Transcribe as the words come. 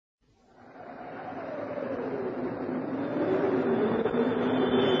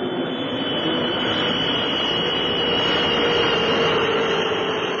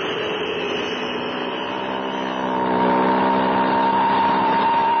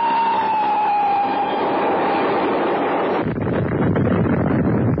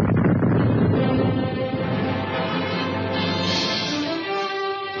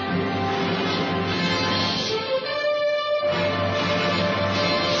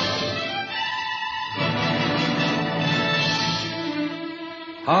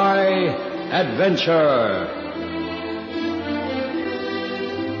High Adventure.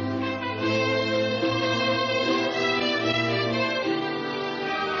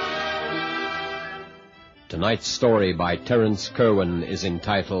 Tonight's story by Terence Kerwin is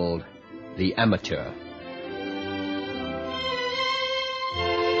entitled The Amateur.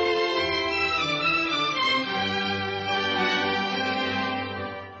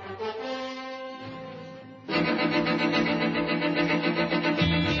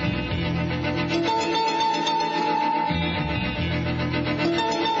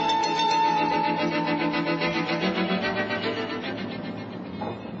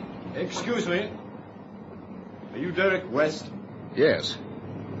 Excuse me. Are you Derek West? Yes.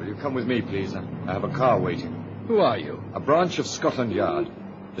 Will you come with me, please? I have a car waiting. Who are you? A branch of Scotland Yard.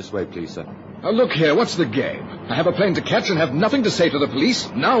 This way, please, sir. Now, look here, what's the game? I have a plane to catch and have nothing to say to the police,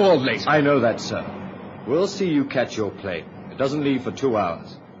 now or later. I know that, sir. We'll see you catch your plane. It doesn't leave for 2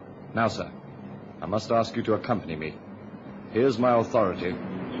 hours. Now, sir, I must ask you to accompany me. Here's my authority.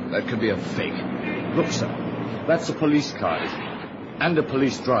 That could be a fake. Look, sir, that's a police car, isn't it? And a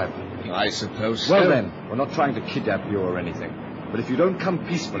police driver. I suppose so. Well, then, we're not trying to kidnap you or anything. But if you don't come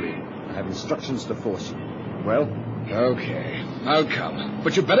peacefully, I have instructions to force you. Well? Okay, I'll come.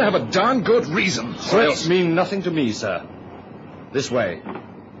 But you better have a darn good reason. Threats mean nothing to me, sir. This way.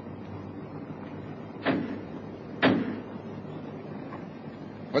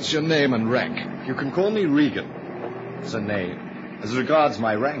 What's your name and rank? You can call me Regan. It's a name. As regards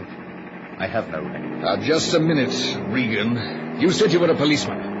my rank, I have no rank. Now, just a minute, Regan. You said you were a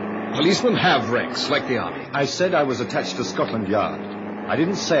policeman. Policemen have ranks, like the army. I said I was attached to Scotland Yard. I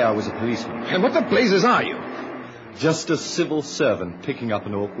didn't say I was a policeman. And what the blazes are you? Just a civil servant picking up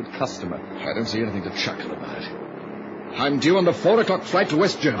an awkward customer. I don't see anything to chuckle about. I'm due on the 4 o'clock flight to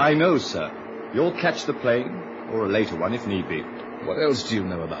West Germany. I know, sir. You'll catch the plane, or a later one if need be. What else do you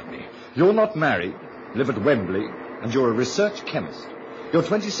know about me? You're not married, live at Wembley, and you're a research chemist. You're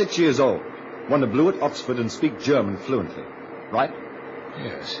 26 years old, won a blue at Oxford and speak German fluently. Right?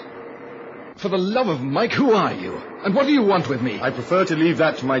 Yes. For the love of Mike, who are you? And what do you want with me? I prefer to leave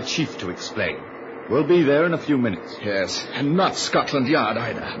that to my chief to explain. We'll be there in a few minutes. Yes, and not Scotland Yard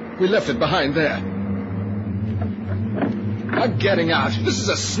either. We left it behind there. I'm getting out. This is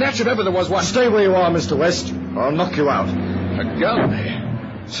a snatch if ever there was one. Stay where you are, Mr. West, or I'll knock you out. A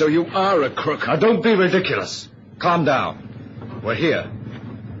gun? So you are a crook. Now, don't be ridiculous. Calm down. We're here.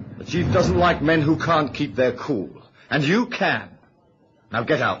 The chief doesn't like men who can't keep their cool. And you can. Now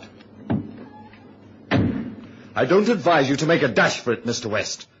get out. I don't advise you to make a dash for it, Mr.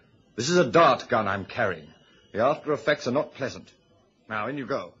 West. This is a dart gun I'm carrying. The after effects are not pleasant. Now, in you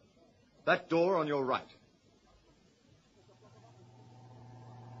go. That door on your right.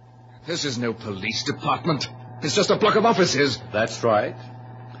 This is no police department. It's just a block of offices. That's right.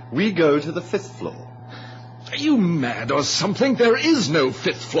 We go to the 5th floor. Are you mad or something? There is no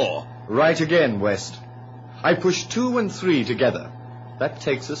 5th floor. Right again, West. I push 2 and 3 together. That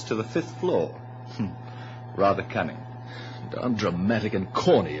takes us to the 5th floor. Rather cunning. Darn dramatic and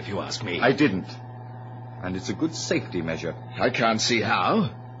corny, if you ask me. I didn't. And it's a good safety measure. I can't see how.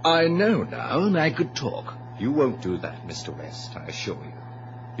 I know now, and I could talk. You won't do that, Mr. West, I assure you.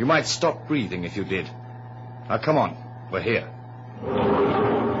 You might stop breathing if you did. Now, come on. We're here.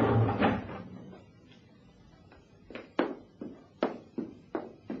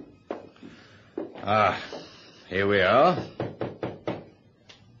 Here we are.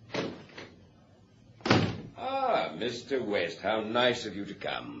 Mr. West, how nice of you to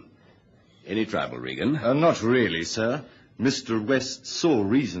come. Any trouble, Regan? Not really, sir. Mr. West saw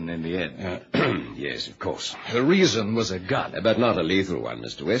reason in the end. Yes, of course. The reason was a gun. But not a lethal one,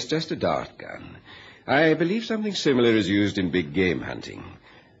 Mr. West, just a dart gun. I believe something similar is used in big game hunting.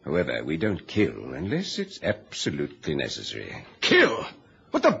 However, we don't kill unless it's absolutely necessary. Kill?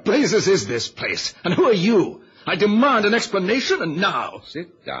 What the blazes is this place? And who are you? I demand an explanation, and now.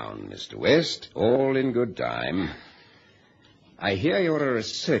 Sit down, Mr. West. All in good time. I hear you're a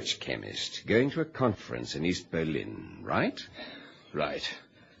research chemist going to a conference in East Berlin, right? Right.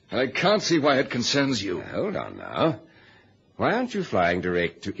 I can't see why it concerns you. Hold on now. Why aren't you flying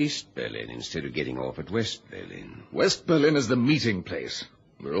direct to East Berlin instead of getting off at West Berlin? West Berlin is the meeting place.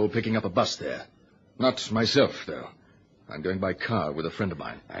 We're all picking up a bus there. Not myself, though. I'm going by car with a friend of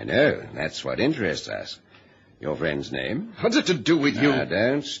mine. I know. That's what interests us. Your friend's name? What's it to do with you? Now,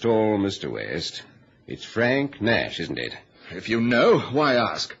 don't stall, Mr. West. It's Frank Nash, isn't it? If you know, why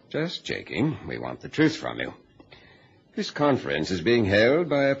ask? Just checking. We want the truth from you. This conference is being held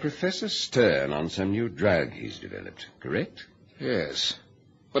by a Professor Stern on some new drug he's developed, correct? Yes.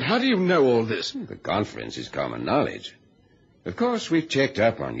 But how do you know all this? The conference is common knowledge. Of course, we've checked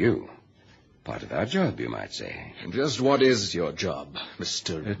up on you. Part of our job, you might say. And just what is your job,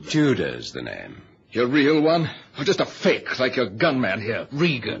 Mr. Tudor's the name. Your real one? Or just a fake, like your gunman here,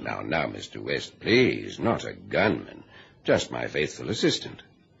 Regan? Now, Mr. West, please, not a gunman. Just my faithful assistant.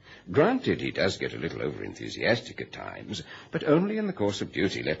 Granted, he does get a little overenthusiastic at times, but only in the course of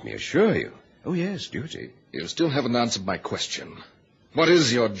duty, let me assure you. Oh, yes, duty. You still haven't answered my question. What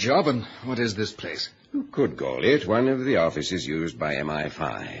is your job, and what is this place? You could call it one of the offices used by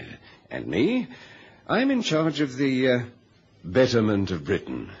MI5. And me? I'm in charge of the betterment of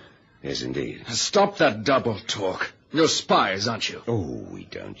Britain. Yes, indeed. Stop that double talk. You're spies, aren't you? Oh, we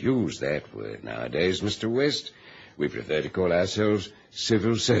don't use that word nowadays, Mr. West. We prefer to call ourselves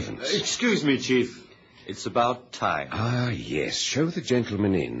civil servants. Excuse me, Chief. It's about time. Ah, yes. Show the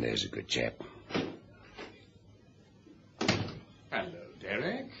gentleman in. There's a good chap. Hello,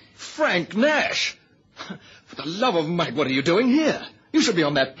 Derek. Frank Nash! For the love of Mike, what are you doing here? You should be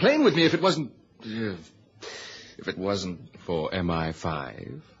on that plane with me if it wasn't... If it wasn't... For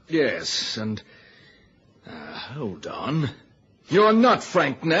MI5? Yes, and... hold on. You're not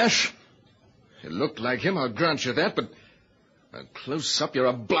Frank Nash. You look like him, I'll grant you that, but... close up, you're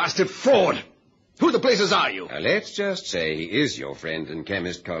a blasted fraud. Who the blazes are you? Now, let's just say he is your friend and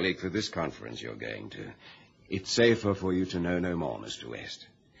chemist colleague for this conference you're going to. It's safer for you to know no more, Mr. West.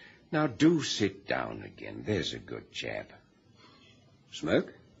 Now, do sit down again. There's a good chap.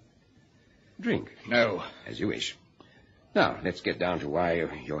 Smoke? Drink? No. As you wish. Now, let's get down to why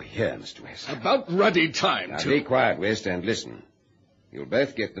you're here, Mr. West. About ruddy time, Now, too. be quiet, West, and listen. You'll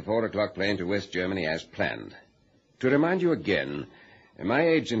both get the 4 o'clock plane to West Germany as planned. To remind you again, my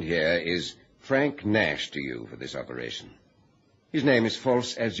agent here is Frank Nash to you for this operation. His name is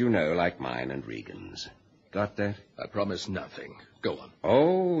false, as you know, like mine and Regan's. Got that? I promise nothing. Go on.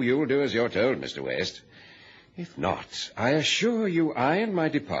 Oh, you'll do as you're told, Mr. West. If not, I assure you I and my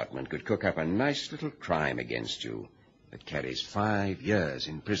department could cook up a nice little crime against you that carries 5 years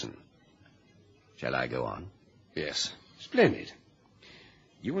in prison. Shall I go on? Yes. Splendid.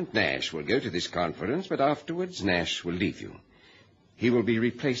 You and Nash will go to this conference, but afterwards Nash will leave you. He will be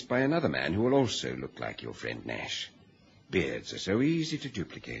replaced by another man who will also look like your friend Nash. Beards are so easy to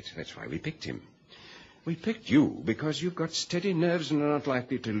duplicate. That's why we picked him. We picked you because you've got steady nerves and are not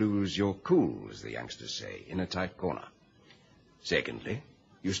likely to lose your cool, as the youngsters say, in a tight corner. Secondly,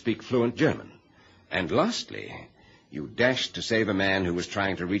 you speak fluent German. And lastly, you dashed to save a man who was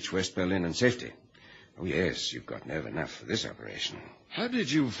trying to reach West Berlin in safety. Oh, yes, you've got nerve enough for this operation. How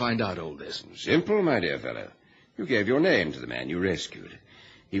did you find out all this? Simple, my dear fellow. You gave your name to the man you rescued.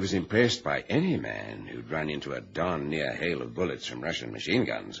 He was impressed by any man who'd run into a darn near hail of bullets from Russian machine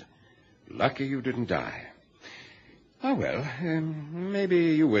guns. Lucky you didn't die. Oh, well,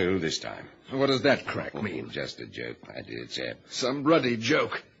 maybe you will this time. What does that crack mean? Just a joke, my dear chap. Some ruddy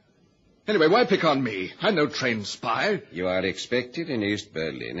joke. Anyway, why pick on me? I'm no trained spy. You are expected in East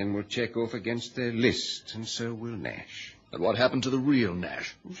Berlin and will check off against their list, and so will Nash. And what happened to the real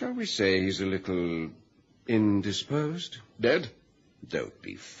Nash? Shall we say he's a little indisposed? Dead? Don't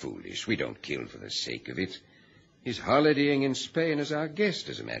be foolish. We don't kill for the sake of it. He's holidaying in Spain as our guest,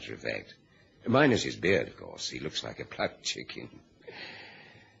 as a matter of fact. Minus his beard, of course. He looks like a plucked chicken.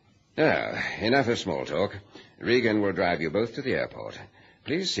 Now, enough of small talk. Regan will drive you both to the airport.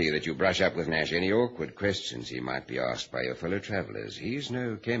 Please see that you brush up with Nash any awkward questions he might be asked by your fellow travelers. He's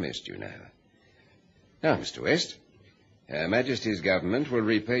no chemist, you know. Now, Mr. West, Her Majesty's government will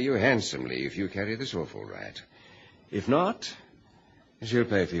repay you handsomely if you carry this off all right. If not, she'll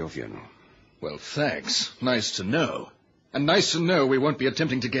pay for your funeral. Well, thanks. Nice to know. And nice to know we won't be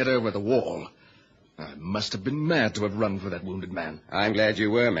attempting to get over the wall. I must have been mad to have run for that wounded man. I'm glad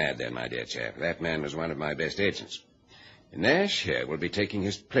you were mad then, my dear chap. That man was one of my best agents. Nash here will be taking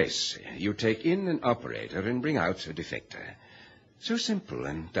his place. You take in an operator and bring out a defector. So simple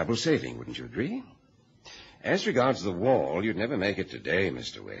and double-saving, wouldn't you agree? As regards the wall, you'd never make it today,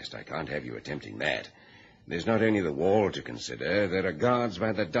 Mr. West. I can't have you attempting that. There's not only the wall to consider, there are guards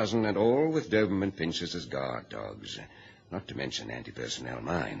by the dozen and all with Doberman pinchers as guard dogs, not to mention anti-personnel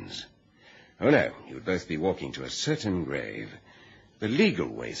mines. Oh, no, you'd both be walking to a certain grave. The legal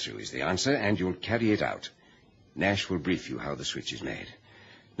way through is the answer, and you'll carry it out. Nash will brief you how the switch is made.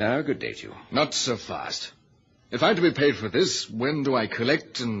 Now, good day to you. Not so fast. If I'm to be paid for this, when do I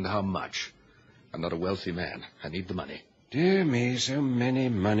collect and how much? I'm not a wealthy man. I need the money. Dear me, so many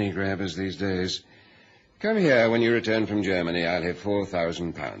money grabbers these days. Come here when you return from Germany. I'll have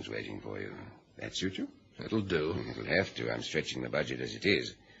 £4,000 waiting for you. That suit you? It'll do. It'll have to. I'm stretching the budget as it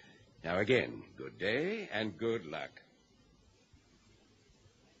is. Now again, good day and good luck.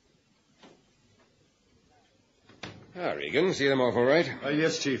 Ah, Regan, see them off all right?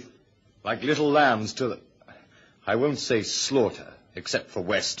 Yes, Chief. Like little lambs to the... I won't say slaughter, except for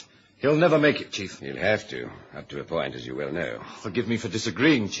West. He'll never make it, Chief. He'll have to, up to a point, as you well know. Forgive me for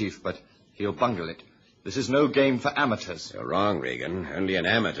disagreeing, Chief, but he'll bungle it. This is no game for amateurs. You're wrong, Regan. Only an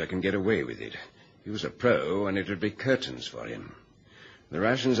amateur can get away with it. He was a pro, and it would be curtains for him. The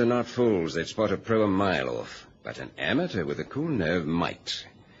Russians are not fools. They'd spot a pro a mile off. But an amateur with a cool nerve might.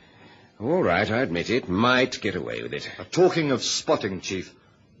 All right, I admit it. Might get away with it. Talking of spotting, Chief,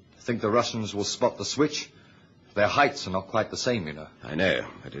 think the Russians will spot the switch? Their heights are not quite the same, you know. I know,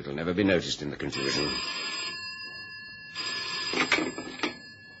 but it'll never be noticed in the confusion.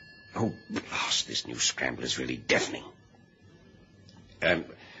 Oh, blast, this new scramble is really deafening.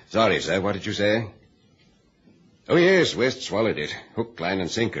 Sorry, sir, what did you say? Oh, yes, West swallowed it. Hook, line, and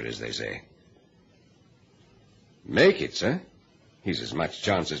sinker, as they say. Make it, sir? He's as much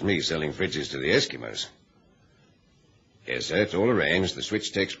chance as me selling fridges to the Eskimos. Yes, sir, it's all arranged. The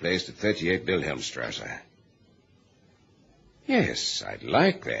switch takes place at 38 Wilhelmstrasse. Yes, I'd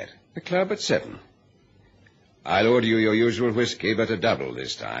like that. The club at 7. I'll order you your usual whiskey, but a double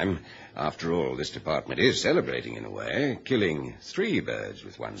this time. After all, this department is celebrating in a way, killing 3 birds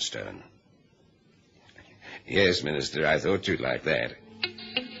with 1 stone. Yes, Minister, I thought you'd like that.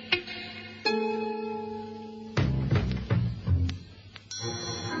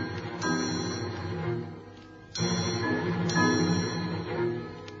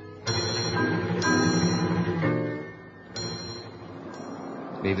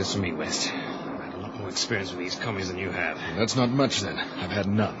 Leave this to me, West. I've had a lot more experience with these commies than you have. That's not much, then. I've had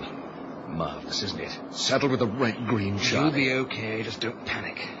none. Marvelous, isn't it? Saddled with the right green shot. You'll be okay. Just don't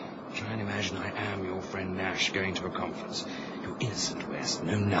panic. Try and imagine I am your friend Nash going to a conference. You're innocent, West.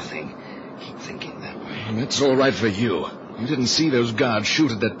 Know nothing. Keep thinking that way. And that's all right for you. You didn't see those guards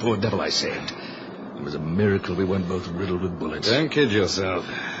shoot at that poor devil I saved. It was a miracle we weren't both riddled with bullets. Don't kid yourself.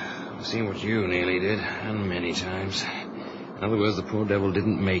 I've seen what you nearly did, and many times. In other words, the poor devil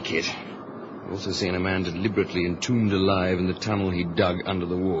didn't make it. I've also seen a man deliberately entombed alive in the tunnel he dug under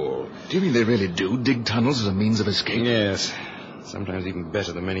the wall. Do you mean they really do dig tunnels as a means of escape? Yes. Sometimes even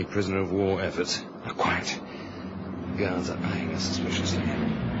better than many prisoner of war efforts. Now, quiet. The guards are eyeing us suspiciously.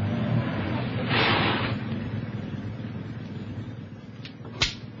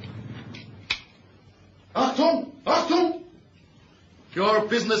 Achtung! Achtung! Your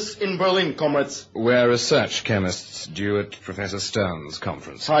business in Berlin, comrades. We're research chemists due at Professor Stern's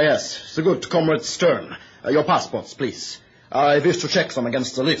conference. Ah, yes. The good Comrade Stern. Your passports, please. I wish to check them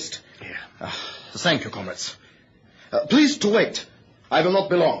against the list. Here. Thank you, comrades. Please to wait. I will not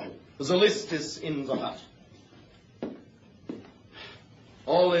be long. The list is in the hut.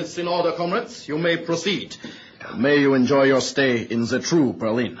 All is in order, comrades. You may proceed. May you enjoy your stay in the true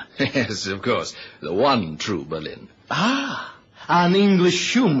Berlin. Yes, of course. The one true Berlin. Ah, an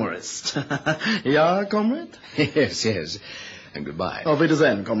English humorist. Yeah, comrade? Yes, yes. And goodbye. Auf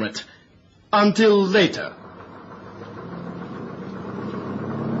Wiedersehen, comrade. Until later.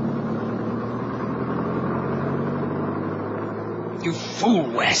 You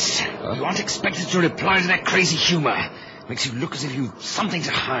fool, West. You aren't expected to reply to that crazy humor. Makes you look as if you've something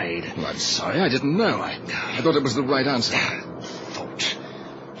to hide. Well, I'm sorry, I didn't know. I thought it was the right answer. Thought.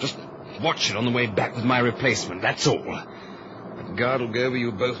 Just watch it on the way back with my replacement, that's all. That guard will go over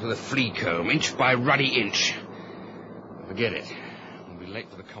you both with a flea comb, inch by ruddy inch. Forget it. We'll be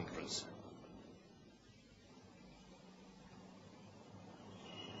late for the conference.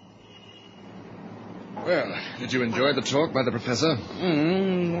 Well, did you enjoy the talk by the professor?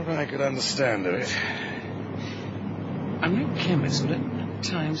 What I could understand of it. I'm no chemist, but at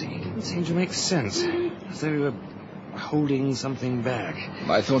times it didn't seem to make sense. As though we were holding something back.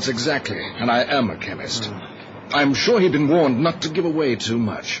 My thoughts exactly, and I am a chemist. I'm sure he'd been warned not to give away too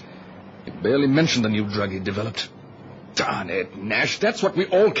much. He barely mentioned the new drug he'd developed. Darn it, Nash, that's what we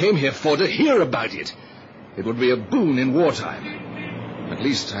all came here for, to hear about it. It would be a boon in wartime. At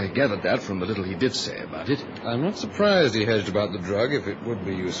least I gathered that from the little he did say about it. I'm not surprised he hedged about the drug if it would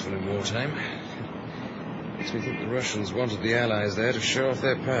be useful in wartime. Makes me think the Russians wanted the Allies there to show off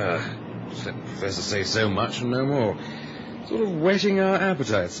their power. Just let the professor say so much and no more. Sort of whetting our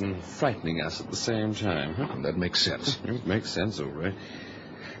appetites and frightening us at the same time. Huh? That makes sense. It makes sense, all right.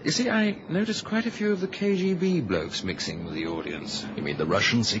 You see, I noticed quite a few of the KGB blokes mixing with the audience. You mean the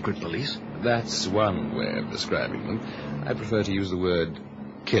Russian secret police? That's one way of describing them. I prefer to use the word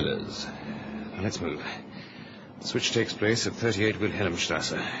killers. Now, let's move. The switch takes place at 38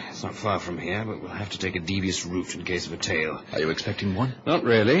 Wilhelmstrasse. It's not far from here, but we'll have to take a devious route in case of a tail. Are you expecting one? Not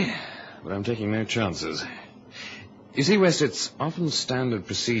really, but I'm taking no chances. You see, West, it's often standard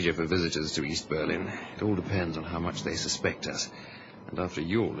procedure for visitors to East Berlin. It all depends on how much they suspect us. And after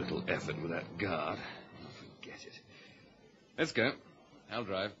your little effort with that guard, forget it. Let's go. I'll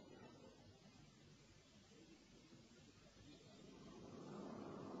drive.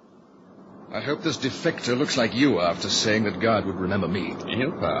 I hope this defector looks like you after saying that God would remember me.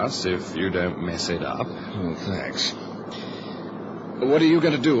 He'll pass if you don't mess it up. Oh, thanks. What are you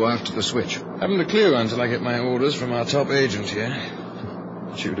going to do after the switch? Haven't a clue until I get my orders from our top agent here.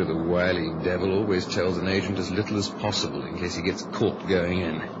 Tudor, the wily devil, always tells an agent as little as possible in case he gets caught going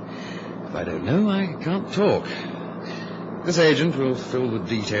in. If I don't know, I can't talk. This agent will fill the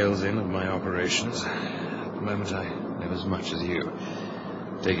details in of my operations. At the moment, I know as much as you.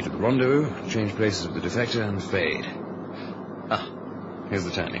 Take you to the rendezvous, change places with the defector, and fade. Ah, here's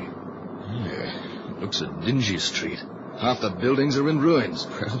the turning. Yeah, looks a dingy street. Half the buildings are in ruins.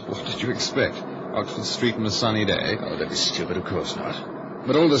 Well, what did you expect? Oxford Street on a sunny day? Oh, that'd be stupid, of course not.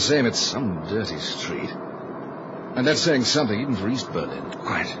 But all the same, it's some dirty street. And that's saying something, even for East Berlin.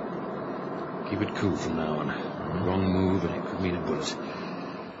 Quiet. Keep it cool from now on. Wrong move, and it could mean a bullet.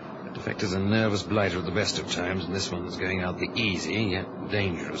 The defector's a nervous blighter at the best of times, and this one's going out the easy, yet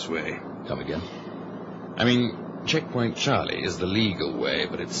dangerous way. Come again? I mean, Checkpoint Charlie is the legal way,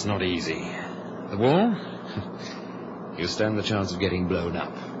 but it's not easy. The wall? You stand the chance of getting blown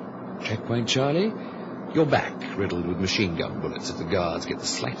up. Checkpoint Charlie? You're back, riddled with machine gun bullets if the guards get the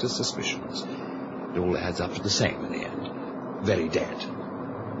slightest suspicions. It all adds up to the same in the end. Very dead.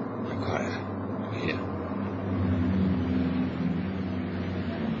 Now quiet. Here.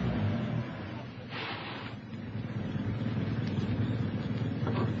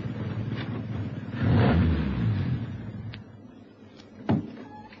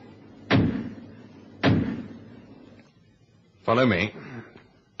 Follow me.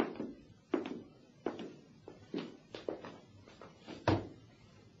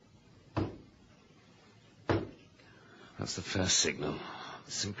 That's the first signal.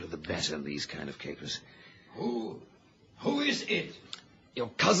 The simpler the better in these kind of capers. Who is it? Your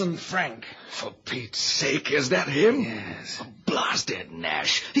cousin Frank. For Pete's sake, is that him? Yes. Oh, blasted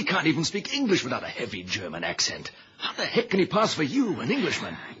Nash. He can't even speak English without a heavy German accent. How the heck can he pass for you, an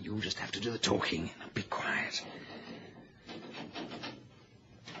Englishman? You'll just have to do the talking. Now be quiet.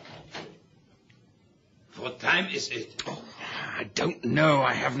 What time is it? Oh, I don't know.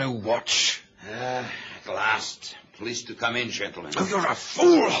 I have no watch. At last. Pleased to come in, gentlemen. Oh, you're a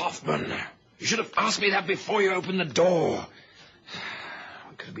fool, Hoffman. You should have asked me that before you opened the door.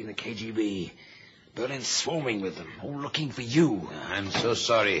 It could have been the KGB. Berlin's swarming with them, all looking for you. I'm so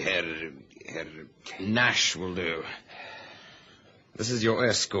sorry, Herr... Nash will do. This is your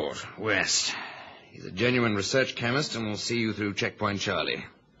escort, West. He's a genuine research chemist and will see you through Checkpoint Charlie.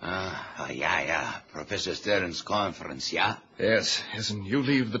 Yeah. Professor Stern's conference, yeah? Yes, and you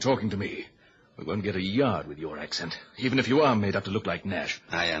leave the talking to me. We won't get a yard with your accent, even if you are made up to look like Nash.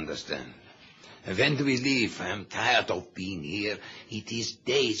 I understand. When do we leave? I'm tired of being here. It is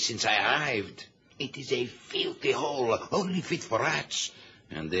days since I arrived. It is a filthy hole, only fit for rats.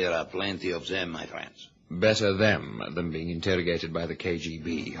 And there are plenty of them, my friends. Better them than being interrogated by the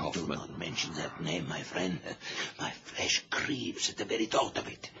KGB, Hoffman. Do not mention that name, my friend. My flesh creeps at the very thought of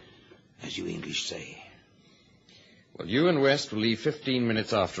it, as you English say. Well, you and West will leave 15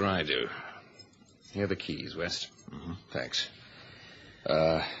 minutes after I do. Here are the keys, West. Mm-hmm. Thanks.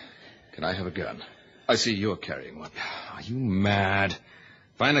 Can I have a gun? I see you're carrying one. Are you mad?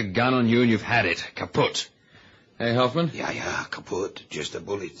 Find a gun on you and you've had it. Kaput. Hey, Hoffman? Yeah, kaput. Just a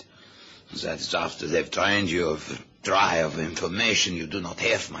bullet. That's after they've trained you of dry of information you do not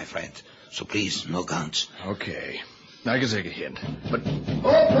have, my friend. So please, no guns. Okay. I can take a hint. But...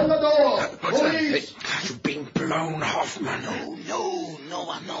 Open the door! Police! You've been blown, Hoffman. No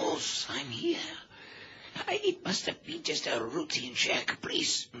one knows I'm here. It must have been just a routine check.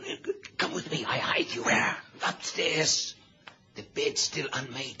 Please, come with me. I hide you. Where? Upstairs. The bed's still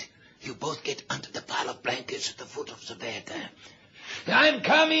unmade. You both get under the pile of blankets at the foot of the bed. I'm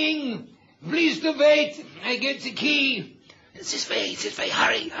coming. Please to wait. I get the key. This way.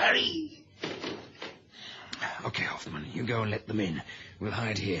 Hurry. Okay, Hoffman, you go and let them in. We'll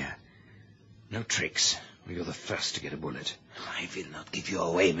hide here. No tricks. You're the first to get a bullet. I will not give you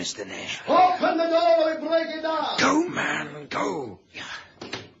away, Mr. Nash. Open the door and break it down! Go, man, go. Yeah.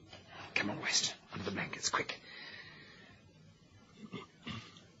 Come on, West. Under the blankets, quick.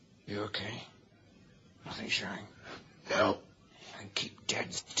 You okay? Nothing showing? No. And keep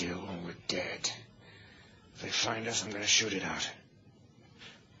dead still when we're dead. If they find us, I'm going to shoot it out.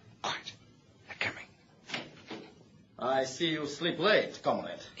 Quiet. They're coming. I see you sleep late,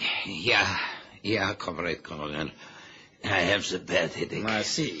 comrade. Yeah, comrade Colonel. I have the bad headache. I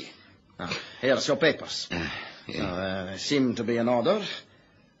see. Here's your papers. They seem to be in order.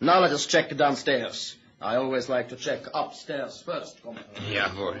 Now let us check downstairs. I always like to check upstairs first, Comrade.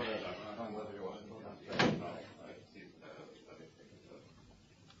 Yahoo.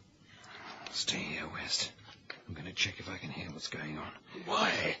 Stay here, West. I'm going to check if I can hear what's going on.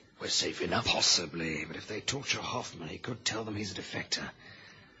 Why? We're safe enough. Possibly, but if they torture Hoffman, he could tell them he's a defector.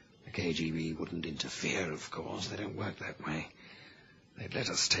 The KGB wouldn't interfere, of course. They don't work that way. They'd let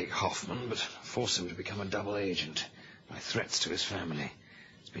us take Hoffman, but force him to become a double agent by threats to his family.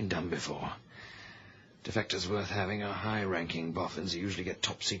 It's been done before. Defectors worth having are high-ranking boffins who usually get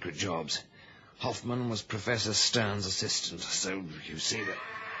top-secret jobs. Hoffman was Professor Stern's assistant, so you see that...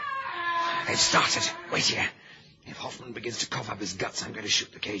 They've started. Wait here. If Hoffman begins to cough up his guts, I'm going to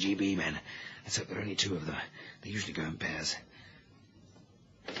shoot the KGB men. Let's hope there are only two of them. They usually go in pairs.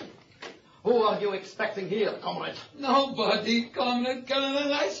 Who are you expecting here, Comrade? Nobody, Comrade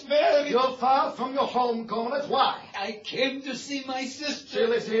Colonel, I swear. You're far from your home, Comrade. Why? I came to see my sister. She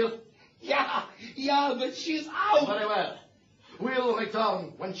lives here. Yeah, but she's out. Very well. We'll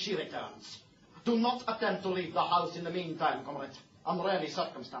return when she returns. Do not attempt to leave the house in the meantime, Comrade, under any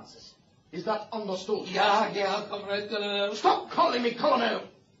circumstances. Is that understood? Yeah, Comrade Colonel. Stop calling me Colonel!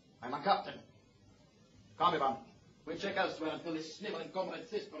 I'm a captain. Come, Ivan. We'll check elsewhere until this sniveling Comrade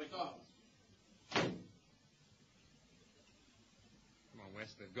sister returns. Come on,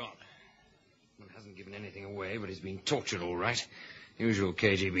 West, they've gone. One hasn't given anything away, but he's been tortured all right. Usual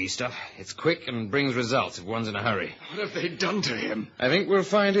KGB stuff. It's quick and brings results if one's in a hurry. What have they done to him? I think we'll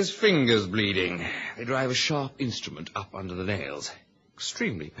find his fingers bleeding. They drive a sharp instrument up under the nails.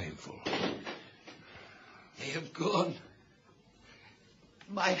 Extremely painful. They have gone.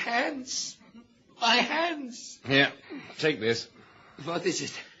 My hands. My hands. Here, take this. What is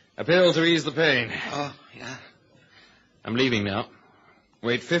it? A pill to ease the pain. Oh, yeah. I'm leaving now.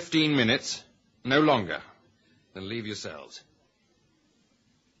 Wait 15 minutes, no longer. Then leave yourselves.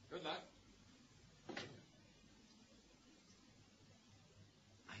 Good night.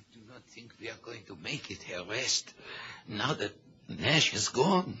 I do not think we are going to make it, Herr West. Now that Nash is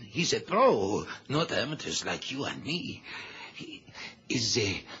gone, he's a pro, not amateurs like you and me.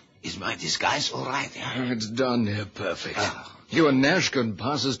 Is my disguise all right? Oh, it's done near perfect. You and Nash could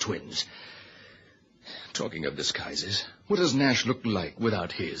pass as twins. Talking of disguises, what does Nash look like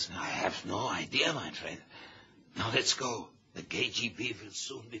without his? I have no idea, my friend. Now let's go. The KGB will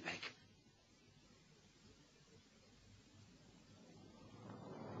soon be back.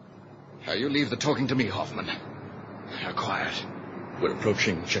 Now, you leave the talking to me, Hoffman. Now, quiet. We're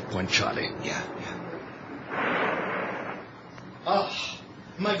approaching checkpoint Charlie. Yeah.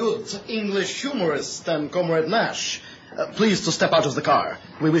 My good English humorist and Comrade Nash. Please to step out of the car.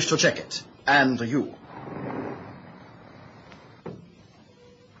 We wish to check it. And you.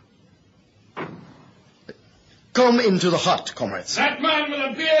 Come into the hut, comrades. That man with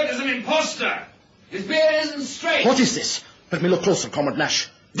a beard is an imposter. His beard isn't straight. What is this? Let me look closer, Comrade Nash.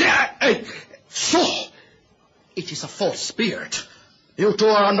 So! It is a false beard. You two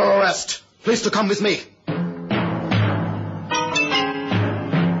are under arrest. Please to come with me.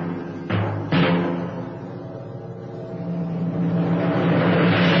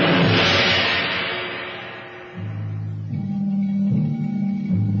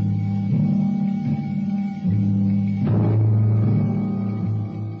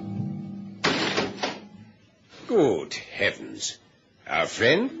 Good heavens. Our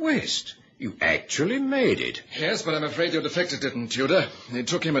friend West. You actually made it. Yes, but I'm afraid your defector didn't, Tudor. They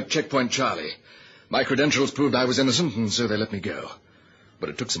took him at checkpoint Charlie. My credentials proved I was innocent, and so they let me go. But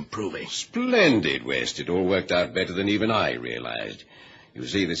it took some proving. Splendid, West. It all worked out better than even I realized. You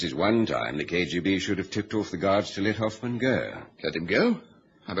see, this is one time the KGB should have tipped off the guards to let Hoffman go. Let him go?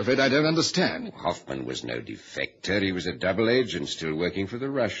 I'm afraid I don't understand. Hoffman was no defector. He was a double agent still working for the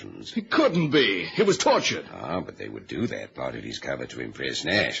Russians. He couldn't be. He was tortured. But they would do that part of his cover to impress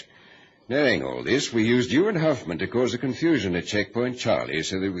Nash. Knowing all this, we used you and Hoffman to cause a confusion at checkpoint Charlie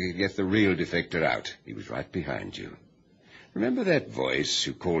so that we could get the real defector out. He was right behind you. Remember that voice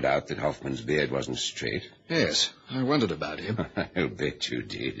who called out that Hoffman's beard wasn't straight? Yes, I wondered about him. I'll bet you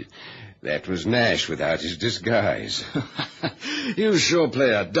did. That was Nash without his disguise. You sure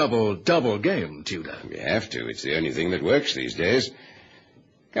play a double game, Tudor. We have to. It's the only thing that works these days.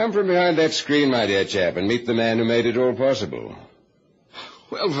 Come from behind that screen, my dear chap, and meet the man who made it all possible.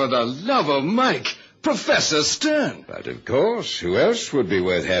 Well, for the love of Mike, Professor Stern. But of course, who else would be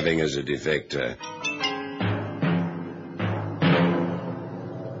worth having as a defector?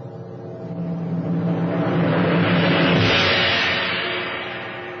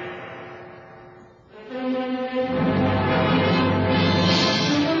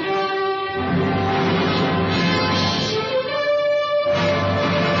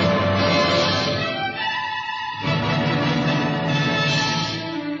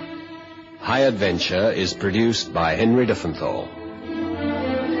 Adventure is produced by Henry Diffenthal.